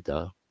play with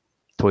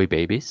toy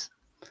babies.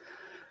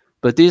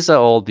 But these are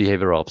all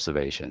behavioral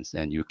observations,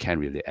 and you can't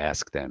really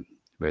ask them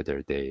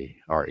whether they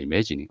are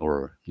imagining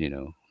or,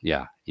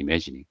 yeah,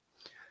 imagining.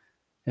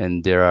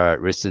 And there are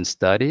recent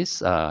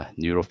studies,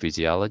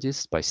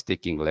 neurophysiologists, by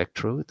sticking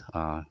electrode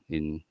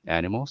in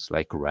animals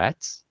like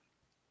rats.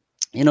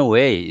 In a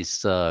way,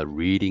 it's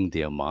reading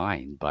their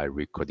mind by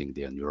recording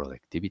their neural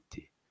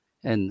activity.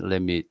 And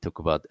let me talk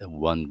about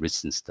one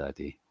recent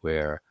study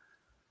where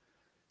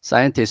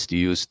scientists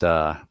used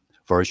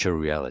virtual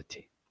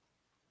reality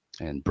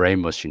and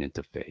brain-machine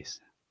interface.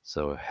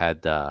 So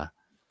had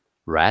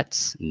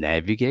rats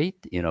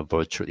navigate in a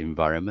virtual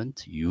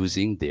environment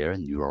using their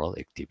neural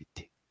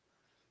activity.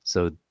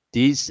 So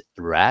these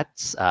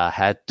rats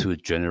had to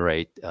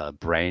generate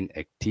brain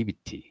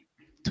activity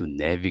to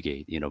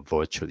navigate in a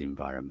virtual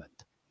environment.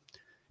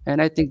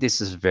 And I think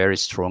this is very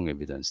strong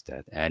evidence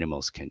that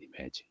animals can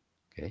imagine.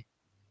 Okay.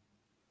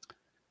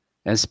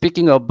 And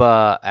speaking of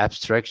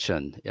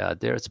abstraction, yeah,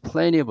 there's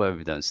plenty of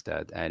evidence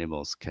that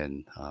animals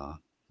can,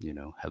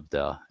 have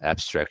the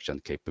abstraction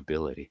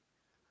capability.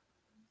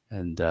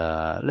 And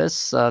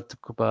let's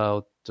talk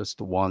about just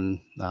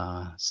one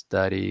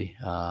study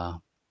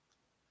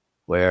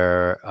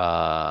where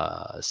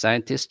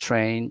scientists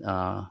train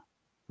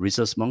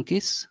rhesus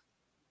monkeys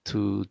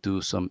to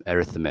do some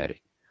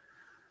arithmetic.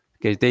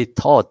 Okay, they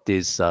taught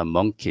these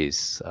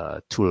monkeys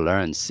to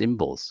learn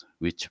symbols,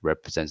 which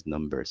represents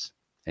numbers,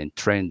 and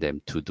train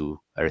them to do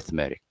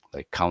arithmetic,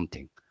 like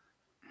counting,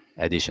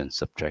 addition,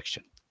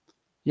 subtraction.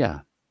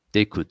 Yeah,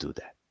 they could do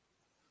that.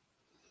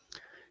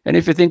 And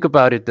if you think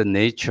about it, the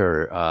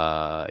nature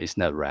is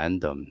not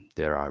random.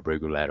 There are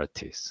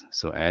regularities.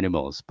 So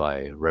animals,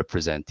 by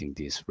representing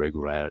these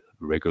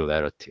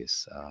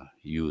regularities,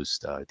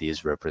 used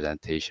these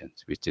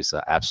representations, which is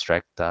an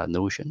abstract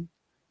notion,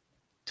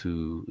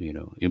 to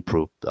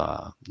improve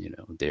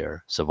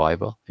their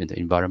survival in the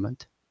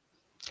environment.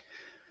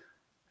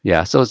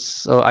 Yeah. So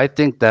I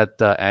think that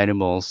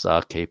animals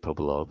are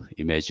capable of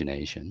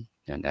imagination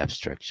and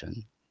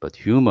abstraction, but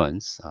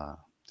humans,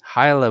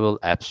 high level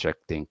abstract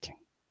thinking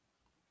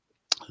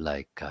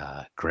like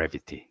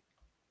gravity,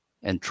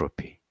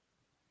 entropy,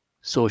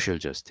 social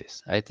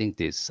justice. I think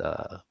this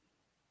uh,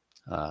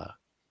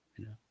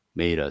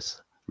 made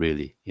us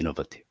really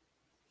innovative.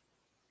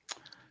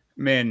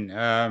 Min,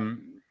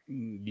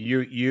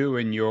 you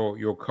and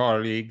your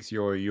colleagues,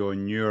 your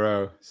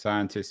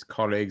neuroscientist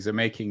colleagues, are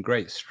making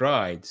great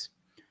strides.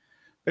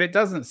 But it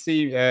doesn't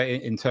seem,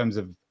 in terms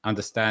of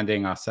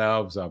understanding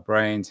ourselves, our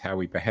brains, how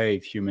we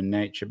behave, human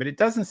nature. But it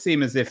doesn't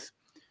seem as if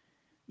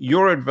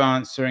your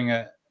advances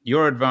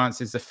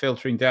are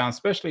filtering down,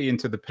 especially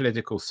into the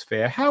political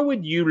sphere. How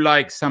would you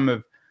like some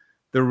of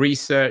the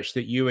research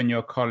that you and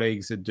your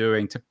colleagues are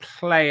doing to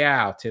play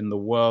out in the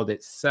world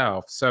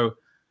itself, so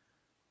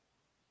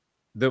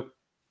that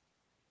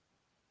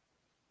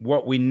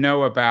what we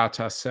know about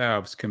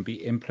ourselves can be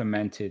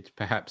implemented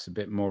perhaps a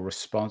bit more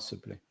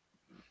responsibly?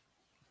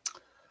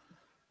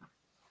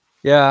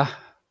 Yeah.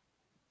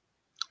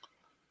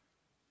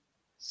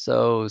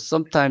 So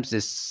sometimes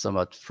it's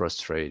somewhat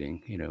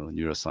frustrating,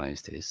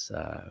 neuroscientists.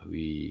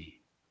 We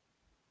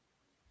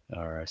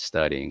are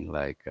studying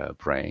like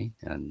brain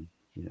and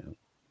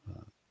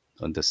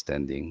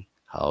understanding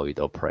how it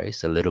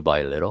operates a little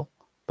by little.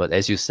 But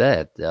as you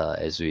said,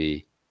 as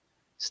we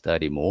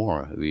study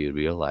more, we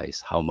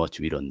realize how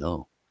much we don't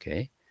know.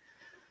 Okay,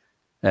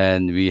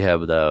 and we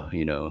have the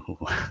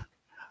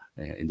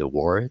in the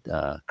world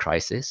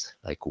crisis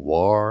like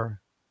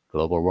war,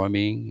 global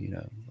warming,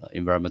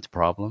 environment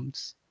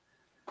problems,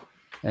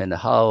 and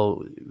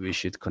how we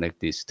should connect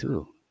these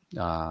two.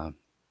 Uh,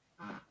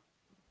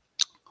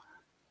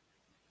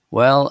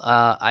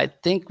 I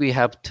think we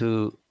have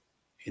to,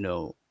 you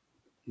know,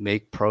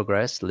 make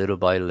progress little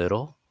by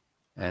little.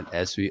 And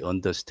as we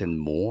understand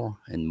more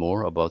and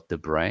more about the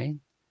brain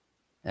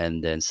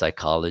and then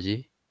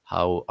psychology,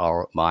 how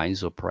our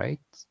minds operate,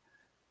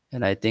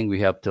 and I think we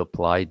have to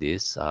apply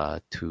this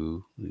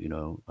to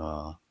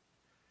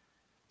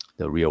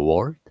the real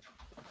world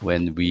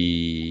when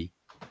we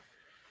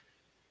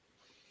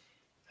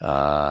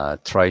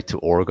try to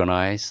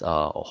organize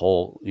a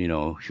whole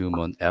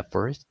human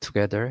effort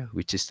together,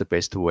 which is the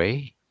best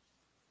way.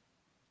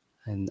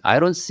 And I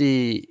don't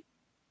see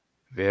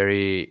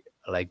very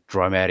like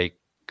dramatic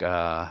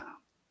uh,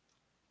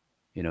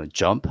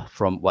 jump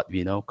from what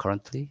we know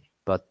currently,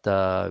 but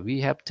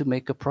we have to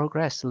make a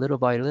progress little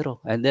by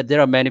little, and there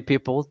are many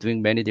people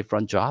doing many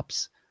different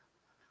jobs.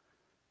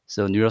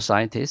 So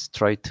neuroscientists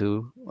try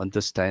to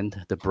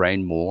understand the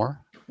brain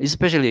more,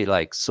 especially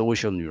like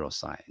social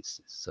neuroscience.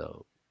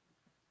 So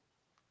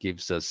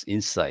gives us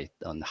insight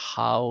on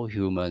how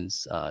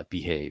humans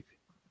behave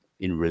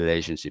in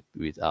relationship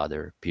with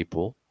other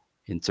people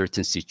in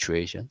certain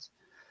situations.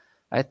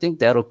 I think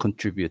that'll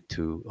contribute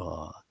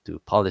to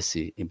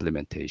policy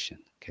implementation.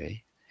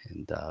 Okay,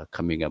 and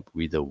coming up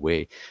with a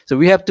way. So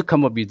we have to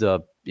come up with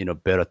a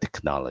better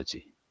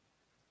technology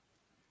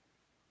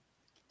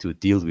to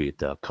deal with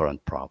the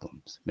current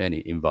problems,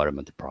 many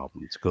environmental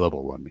problems,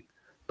 global warming.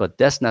 But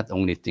that's not the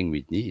only thing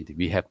we need.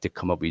 We have to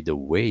come up with a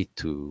way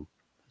to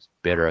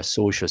better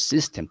social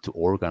system to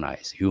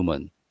organize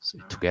humans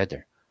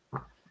together.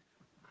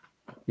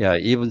 Yeah,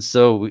 even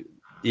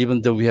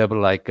though we have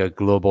like a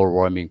global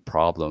warming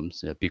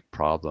problems, big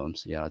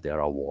problems, yeah,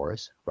 there are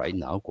wars right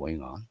now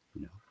going on.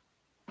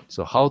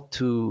 So how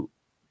to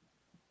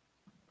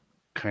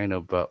kind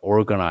of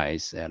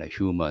organize a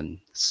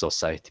human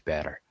society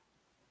better?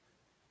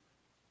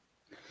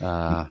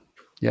 Uh,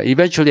 yeah,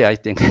 eventually, I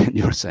think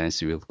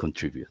neuroscience will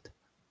contribute.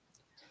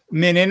 I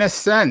mean, in a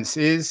sense,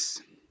 is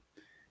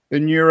the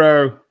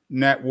neuro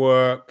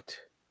networked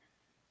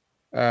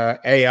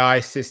AI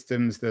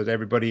systems that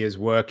everybody is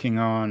working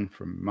on,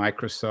 from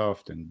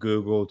Microsoft and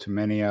Google to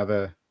many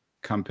other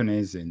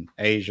companies in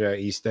Asia,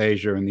 East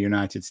Asia, and the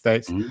United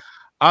States, Mhm.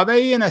 are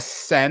they, in a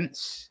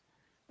sense,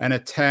 an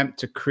attempt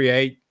to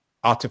create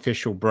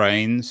artificial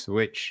brains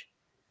which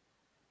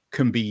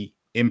can be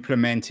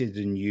implemented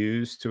and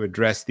used to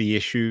address the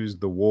issues,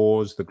 the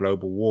wars, the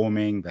global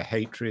warming, the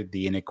hatred,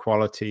 the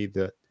inequality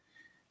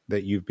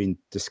that you've been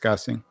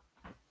discussing?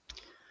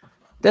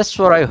 That's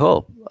what I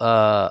hope.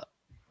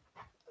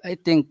 I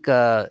think,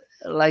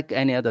 like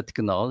any other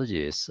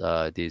technologies,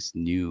 this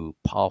new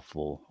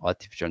powerful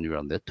artificial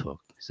neural network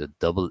is a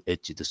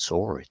double-edged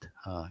sword.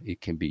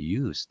 It can be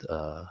used,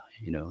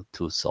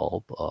 to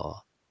solve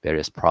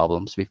various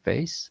problems we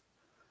face.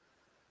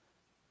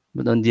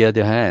 But on the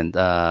other hand,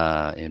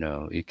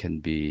 it can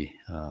be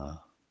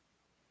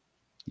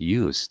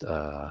used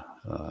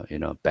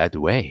in a bad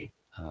way.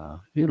 A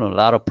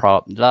lot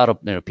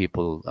of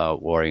people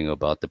worrying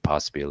about the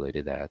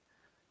possibility that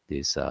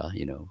this,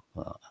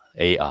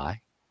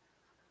 AI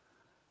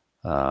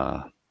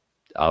uh,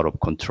 out of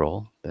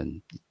control,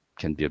 then it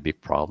can be a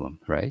big problem,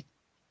 right?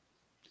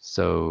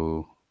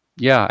 So,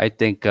 yeah, I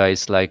think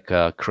it's like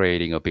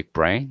creating a big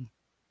brain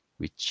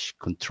which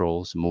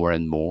controls more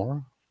and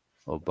more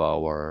of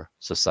our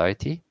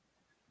society.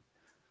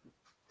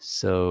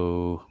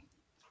 So,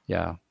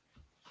 yeah,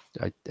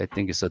 I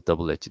think it's a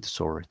double-edged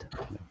sword.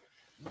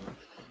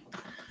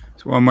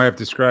 It's one way of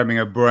describing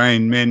a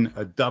brain, Min,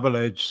 a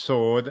double-edged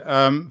sword.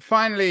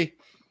 Finally,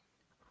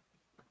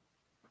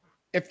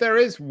 if there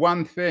is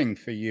one thing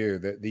for you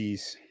that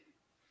these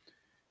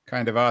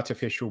kind of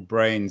artificial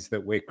brains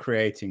that we're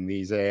creating,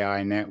 these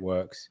AI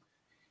networks,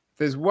 if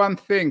there's one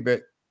thing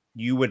that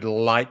you would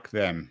like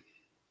them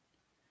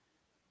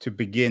to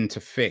begin to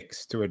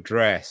fix, to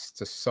address,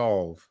 to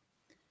solve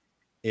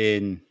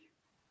in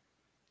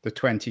the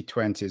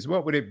 2020s,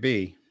 what would it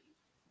be?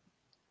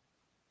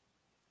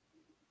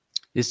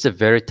 It's a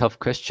very tough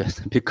question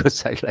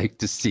because I like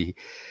to see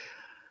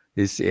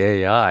this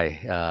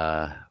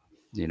AI,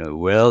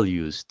 well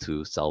used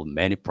to solve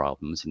many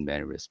problems in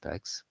many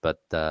respects.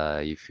 But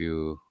if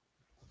you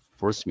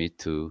force me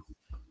to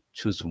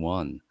choose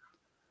one,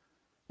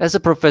 as a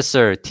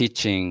professor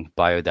teaching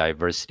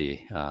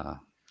biodiversity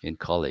in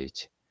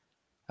college,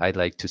 I'd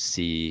like to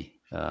see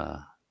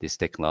this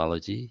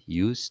technology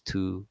used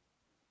to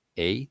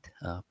aid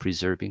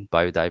preserving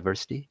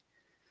biodiversity.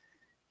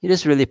 It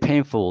is really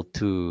painful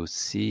to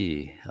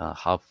see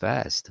how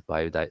fast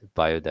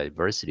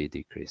biodiversity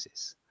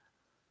decreases.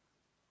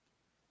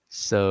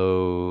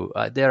 So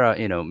there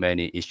are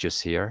many issues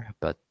here,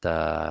 but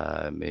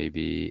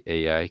maybe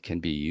AI can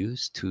be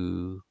used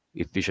to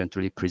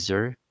efficiently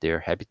preserve their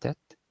habitat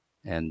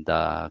and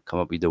come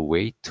up with a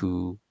way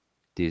to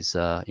these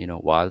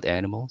wild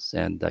animals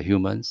and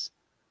humans.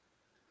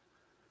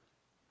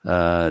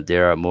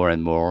 There are more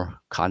and more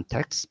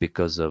contacts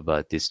because of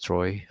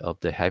destroy of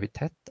the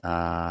habitat,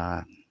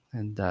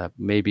 and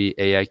maybe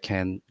AI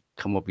can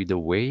come up with a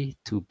way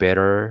to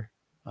better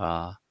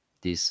uh,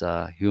 these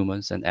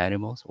humans and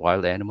animals,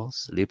 wild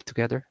animals, live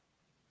together.